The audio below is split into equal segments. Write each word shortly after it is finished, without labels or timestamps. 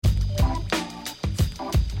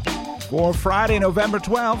For Friday, November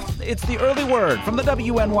 12th, it's the Early Word from the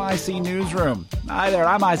WNYC Newsroom. Hi there,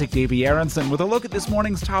 I'm Isaac Davey Aronson with a look at this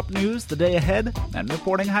morning's top news, the day ahead, and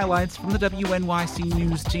reporting highlights from the WNYC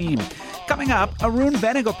News team. Coming up, Arun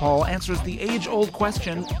Venugopal answers the age-old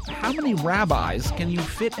question, how many rabbis can you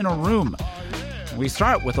fit in a room? We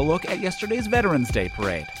start with a look at yesterday's Veterans Day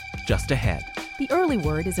parade. Just ahead. The Early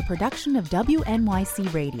Word is a production of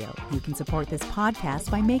WNYC Radio. You can support this podcast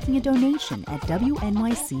by making a donation at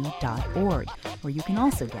WNYC.org, where you can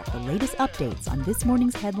also get the latest updates on this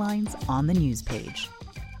morning's headlines on the news page.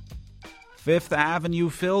 Fifth Avenue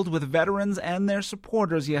filled with veterans and their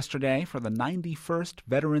supporters yesterday for the 91st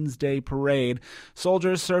Veterans Day Parade.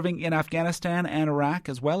 Soldiers serving in Afghanistan and Iraq,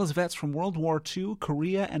 as well as vets from World War II,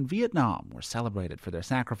 Korea, and Vietnam, were celebrated for their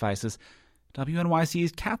sacrifices.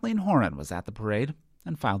 WNYC's Kathleen Horan was at the parade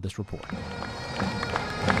and filed this report.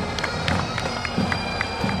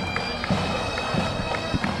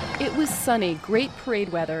 It was sunny, great parade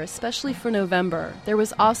weather, especially for November. There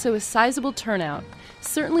was also a sizable turnout.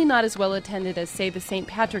 Certainly not as well attended as, say, the St.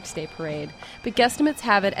 Patrick's Day Parade, but guesstimates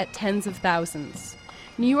have it at tens of thousands.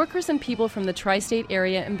 New Yorkers and people from the tri-state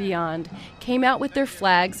area and beyond came out with their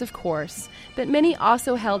flags, of course, but many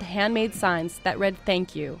also held handmade signs that read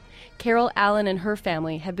 "Thank you." Carol Allen and her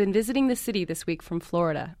family have been visiting the city this week from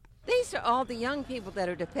Florida. These are all the young people that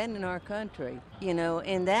are depending on our country,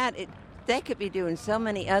 and they could be doing so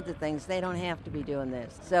many other things. They don't have to be doing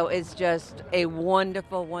this. So it's just a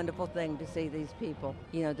wonderful, wonderful thing to see these people.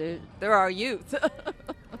 They're our youth.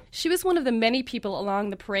 She was one of the many people along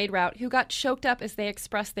the parade route who got choked up as they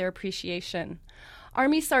expressed their appreciation.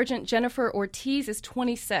 Army Sergeant Jennifer Ortiz is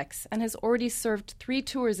 26 and has already served 3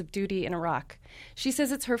 tours of duty in Iraq. She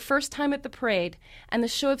says it's her first time at the parade, and the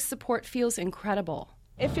show of support feels incredible.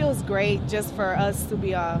 It feels great just for us to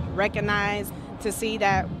be recognized, to see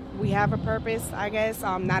that we have a purpose, I guess.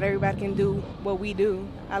 Not everybody can do what we do.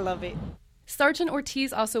 I love it. Sergeant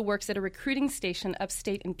Ortiz also works at a recruiting station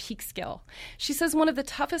upstate in Peekskill. She says one of the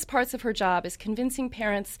toughest parts of her job is convincing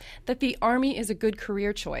parents that the Army is a good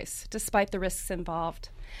career choice, despite the risks involved.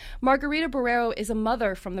 Margarita Barrero is a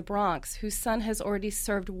mother from the Bronx whose son has already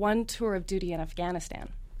served 1 tour of duty in Afghanistan.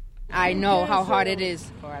 I know how hard it is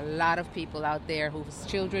for a lot of people out there whose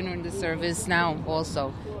children are in the service now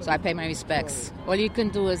also. So I pay my respects. All you can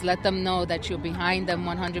do is let them know that you're behind them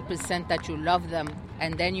 100%, that you love them,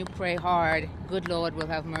 and then you pray hard. Good Lord will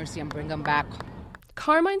have mercy and bring them back.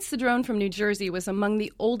 Carmine Cedrone from New Jersey was among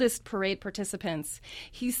the oldest parade participants.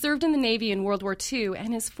 He served in the Navy in World War II,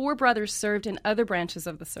 and his 4 brothers served in other branches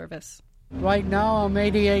of the service. Right now I'm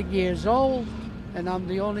 88 years old, and I'm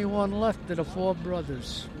the only one left of the 4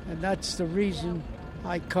 brothers. And that's the reason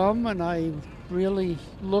I come, and I'm really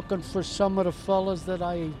looking for some of the fellas that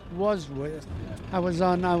I was with. I was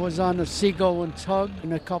on a seagoing tug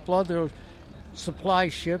and a couple other supply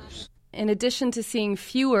ships. In addition to seeing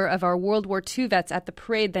fewer of our World War II vets at the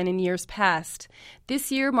parade than in years past,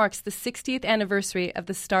 this year marks the 60th anniversary of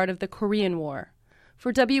the start of the Korean War.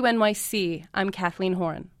 For WNYC, I'm Kathleen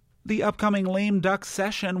Horan. The upcoming lame duck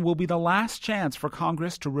session will be the last chance for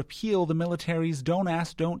Congress to repeal the military's Don't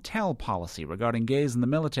Ask, Don't Tell policy regarding gays in the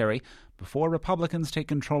military before Republicans take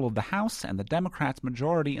control of the House and the Democrats'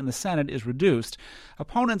 majority in the Senate is reduced.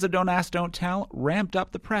 Opponents of Don't Ask, Don't Tell ramped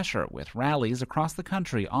up the pressure with rallies across the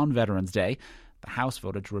country on Veterans Day. The House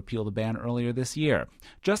voted to repeal the ban earlier this year.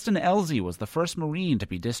 Justin Elzy was the first Marine to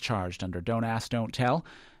be discharged under Don't Ask, Don't Tell.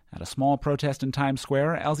 At a small protest in Times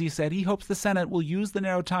Square, Elzy said he hopes the Senate will use the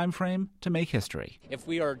narrow time frame to make history. If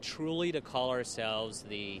we are truly to call ourselves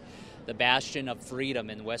the bastion of freedom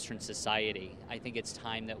in Western society, I think it's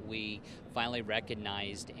time that we finally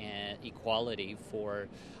recognized equality for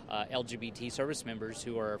LGBT service members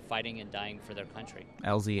who are fighting and dying for their country.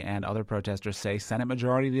 Elzy and other protesters say Senate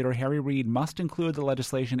Majority Leader Harry Reid must include the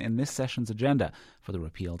legislation in this session's agenda for the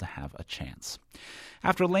repeal to have a chance.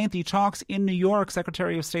 After lengthy talks in New York,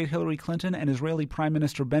 Secretary of State Hillary Clinton and Israeli Prime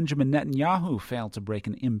Minister Benjamin Netanyahu failed to break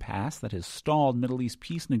an impasse that has stalled Middle East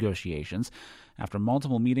peace negotiations. After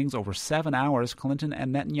multiple meetings over 7 hours, Clinton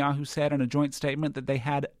and Netanyahu said in a joint statement that they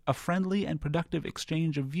had a friendly and productive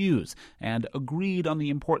exchange of views and agreed on the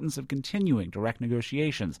importance of continuing direct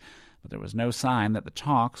negotiations. But there was no sign that the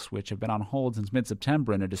talks, which have been on hold since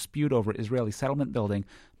mid-September in a dispute over Israeli settlement building,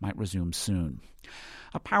 might resume soon.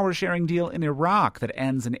 A power-sharing deal in Iraq that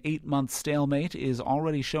ends an 8-month stalemate is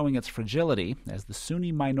already showing its fragility as the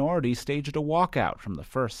Sunni minority staged a walkout from the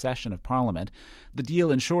first session of parliament. The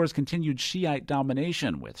deal ensures continued Shiite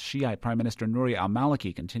domination, with Shiite Prime Minister Nouri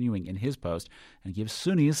al-Maliki continuing in his post, and gives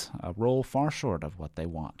Sunnis a role far short of what they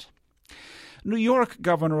want. New York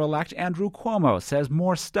Governor-elect Andrew Cuomo says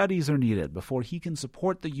more studies are needed before he can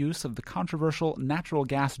support the use of the controversial natural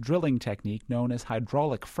gas drilling technique known as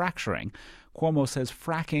hydraulic fracturing. Cuomo says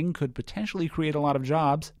fracking could potentially create a lot of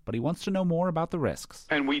jobs, but he wants to know more about the risks.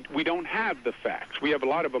 And we don't have the facts. We have a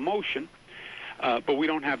lot of emotion, but we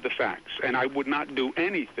don't have the facts. And I would not do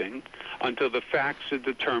anything until the facts are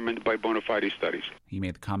determined by bona fide studies. He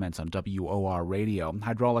made the comments on WOR radio.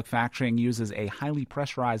 Hydraulic fracturing uses a highly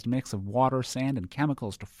pressurized mix of water, sand, and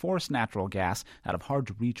chemicals to force natural gas out of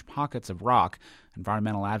hard-to-reach pockets of rock.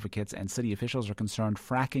 Environmental advocates and city officials are concerned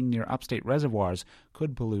fracking near upstate reservoirs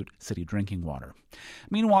could pollute city drinking water.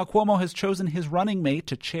 Meanwhile, Cuomo has chosen his running mate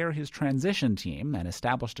to chair his transition team and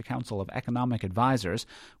established a council of economic advisors.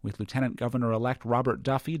 With Lieutenant Governor-elect Robert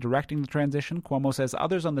Duffy directing the transition, Cuomo says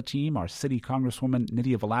others on the team are City Congresswoman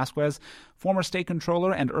Nydia Velázquez, former state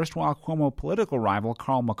controller and erstwhile Cuomo political rival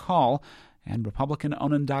Carl McCall, and Republican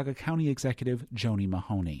Onondaga County Executive Joni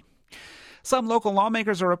Mahoney. Some local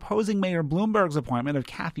lawmakers are opposing Mayor Bloomberg's appointment of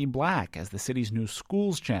Kathy Black as the city's new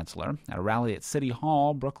schools chancellor. At a rally at City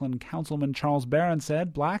Hall, Brooklyn Councilman Charles Barron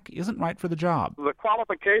said Black isn't right for the job. The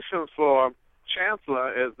qualifications for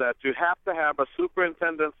chancellor is that you have to have a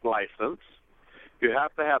superintendent's license, you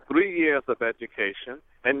have to have 3 years of education,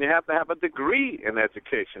 and you have to have a degree in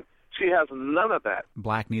education. She has none of that.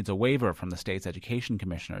 Black needs a waiver from the state's education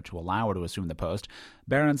commissioner to allow her to assume the post.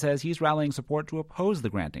 Barron says he's rallying support to oppose the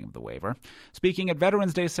granting of the waiver. Speaking at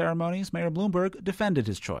Veterans Day ceremonies, Mayor Bloomberg defended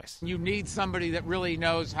his choice. You need somebody that really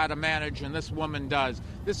knows how to manage, and this woman does.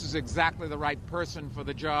 This is exactly the right person for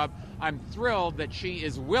the job. I'm thrilled that she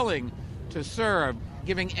is willing to serve,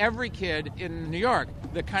 giving every kid in New York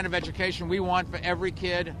the kind of education we want for every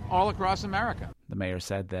kid all across America. The mayor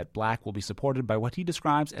said that Black will be supported by what he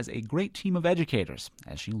describes as a great team of educators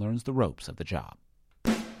as she learns the ropes of the job.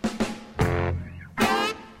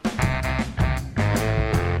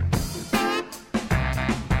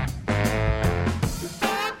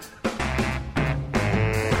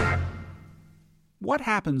 What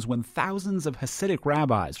happens when thousands of Hasidic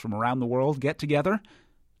rabbis from around the world get together?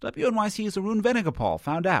 WNYC's Arun Venugopal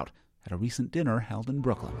found out at a recent dinner held in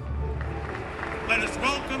Brooklyn. Let us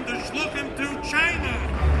welcome the Shluchim to China,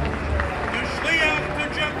 the Shliach to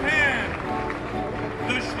Japan,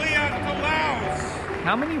 the Shliach to Laos.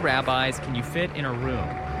 How many rabbis can you fit in a room?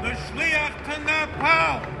 The Shliach to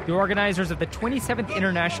Nepal. The organizers of the 27th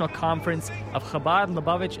International Conference of Chabad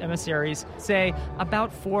Lubavitch Emissaries say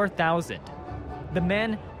about 4,000. The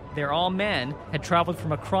men, they're all men, had traveled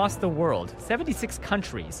from across the world, 76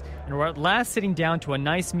 countries, and were at last sitting down to a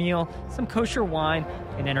nice meal, some kosher wine,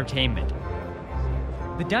 and entertainment.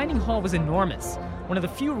 The dining hall was enormous, one of the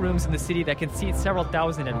few rooms in the city that can seat several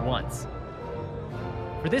thousand at once.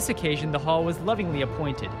 For this occasion, the hall was lovingly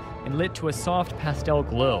appointed and lit to a soft pastel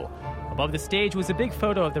glow. Above the stage was a big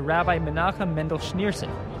photo of the Rabbi Menachem Mendel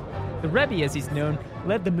Schneerson. The Rebbe, as he's known,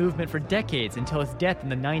 led the movement for decades until his death in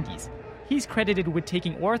the 90s. He's credited with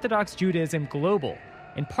taking Orthodox Judaism global,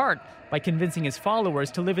 in part by convincing his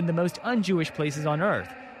followers to live in the most un-Jewish places on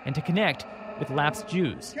earth and to connect with lapsed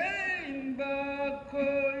Jews.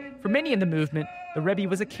 For many in the movement, the Rebbe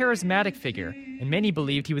was a charismatic figure, and many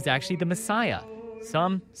believed he was actually the Messiah.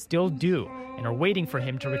 Some still do, and are waiting for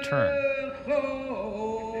him to return.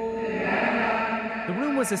 The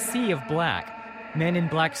room was a sea of black. Men in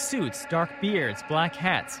black suits, dark beards, black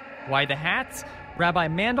hats. Why the hats? Rabbi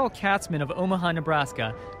Mandel Katzman of Omaha,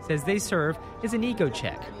 Nebraska, says they serve as an ego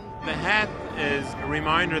check. The hat is a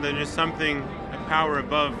reminder that there's something, a power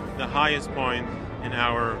above the highest point in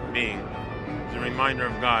our being. It's a reminder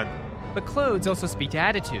of God. But clothes also speak to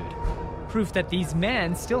attitude, proof that these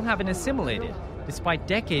men still haven't assimilated, despite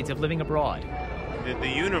decades of living abroad. The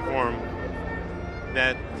uniform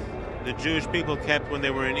that the Jewish people kept when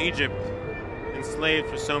they were in Egypt, enslaved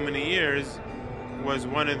for so many years, was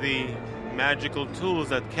one of the magical tools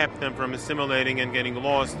that kept them from assimilating and getting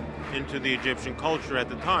lost into the Egyptian culture at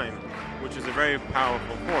the time, which is a very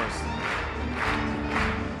powerful force.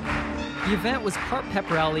 The event was part pep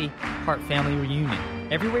rally, part family reunion.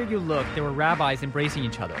 Everywhere you look, there were rabbis embracing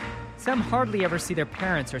each other. Some hardly ever see their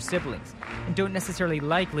parents or siblings, and don't necessarily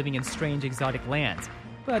like living in strange, exotic lands,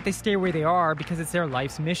 but they stay where they are because it's their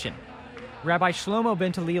life's mission. Rabbi Shlomo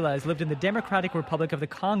Ben Talila has lived in the Democratic Republic of the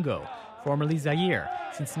Congo, formerly Zaire,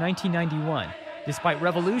 since 1991, despite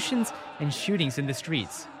revolutions and shootings in the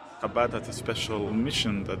streets. Chabad had a special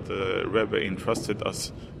mission that the Rebbe entrusted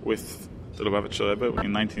us with. The Lubavitcher Rebbe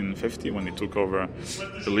in 1950, when he took over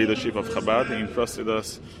the leadership of Chabad, he entrusted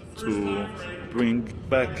us to bring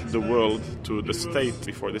back the world to the state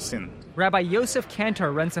before the sin. Rabbi Yosef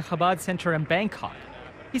Cantor runs a Chabad center in Bangkok.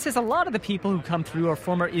 He says a lot of the people who come through are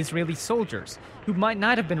former Israeli soldiers who might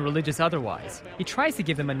not have been religious otherwise. He tries to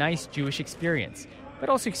give them a nice Jewish experience, but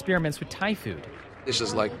also experiments with Thai food.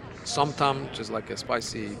 Dishes like somtam, which is like a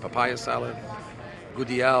spicy papaya salad.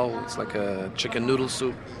 Gudial, it's like a chicken noodle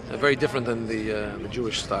soup. Very different than the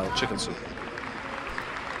Jewish-style chicken soup.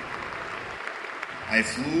 I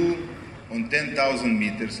flew on 10,000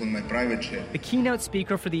 meters on my private jet. The keynote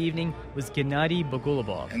speaker for the evening was Gennady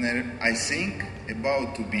Bogulubov. And I think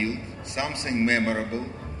about to build something memorable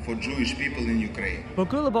for Jewish people in Ukraine.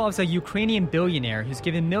 Bogulubov is a Ukrainian billionaire who's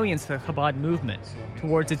given millions to the Chabad movement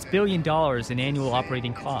towards its $1 billion in annual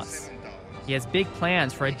operating costs. He has big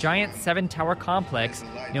plans for a giant 7-tower complex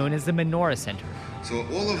known as the Menorah Center. So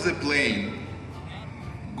all of the plane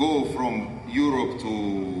go from Europe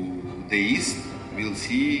to the east, we'll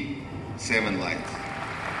see 7 lights.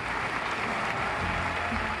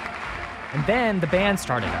 And then the band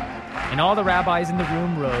started up, and all the rabbis in the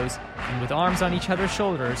room rose and with arms on each other's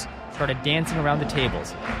shoulders started dancing around the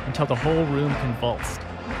tables until the whole room convulsed.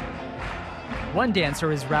 One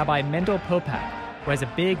dancer is Rabbi Mendel Popak, who has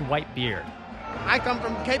a big white beard. I come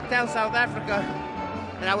from Cape Town, South Africa,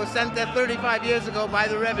 and I was sent there 35 years ago by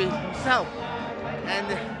the Rebbe himself.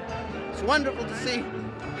 And it's wonderful to see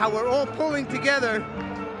how we're all pulling together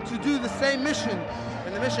to do the same mission.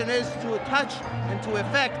 And the mission is to touch and to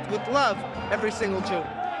affect with love every single Jew.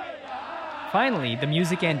 Finally, the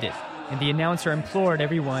music ended, and the announcer implored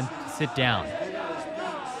everyone to sit down.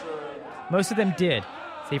 Most of them did,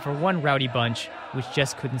 save for one rowdy bunch which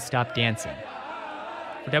just couldn't stop dancing.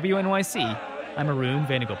 For WNYC, I'm Arun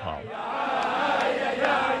Venugopal.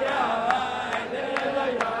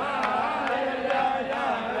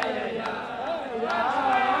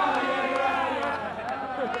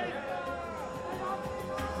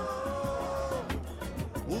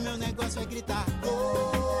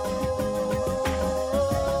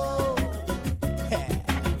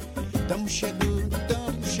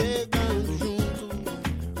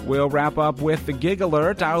 We'll wrap up with the Gig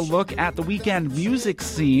Alert, our look at the weekend music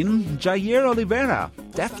scene. Jair Oliveira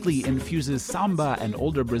deftly infuses samba and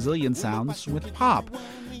older Brazilian sounds with pop.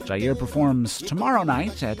 Jair performs tomorrow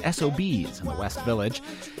night at SOB's in the West Village.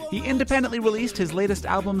 He independently released his latest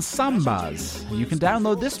album, Sambas, and you can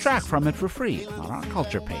download this track from it for free on our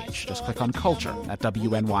Culture page. Just click on Culture at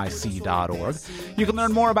WNYC.org. You can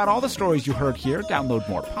learn more about all the stories you heard here, download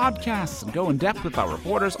more podcasts, and go in depth with our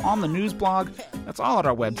reporters on the news blog. That's all at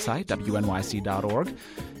our website, WNYC.org.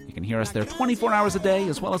 You can hear us there 24 hours a day,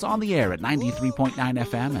 as well as on the air at 93.9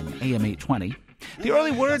 FM and AM 820. The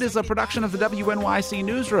Early Word is a production of the WNYC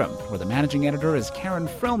Newsroom, where the managing editor is Karen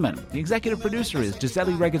Frillman. The executive producer is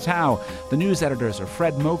Gisele Regatau. The news editors are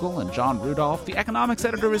Fred Mogul and John Rudolph. The economics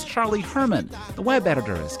editor is Charlie Herman. The web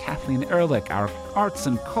editor is Kathleen Ehrlich. Our arts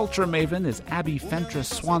and culture maven is Abby Fentress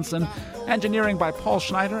Swanson. Engineering by Paul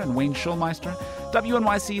Schneider and Wayne Schulmeister.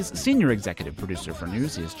 WNYC's senior executive producer for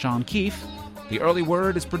news is John Keefe. The Early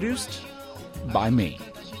Word is produced by me.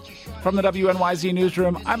 From the WNYC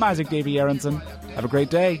Newsroom, I'm Isaac Davy Aronson. Have a great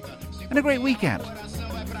day and a great weekend.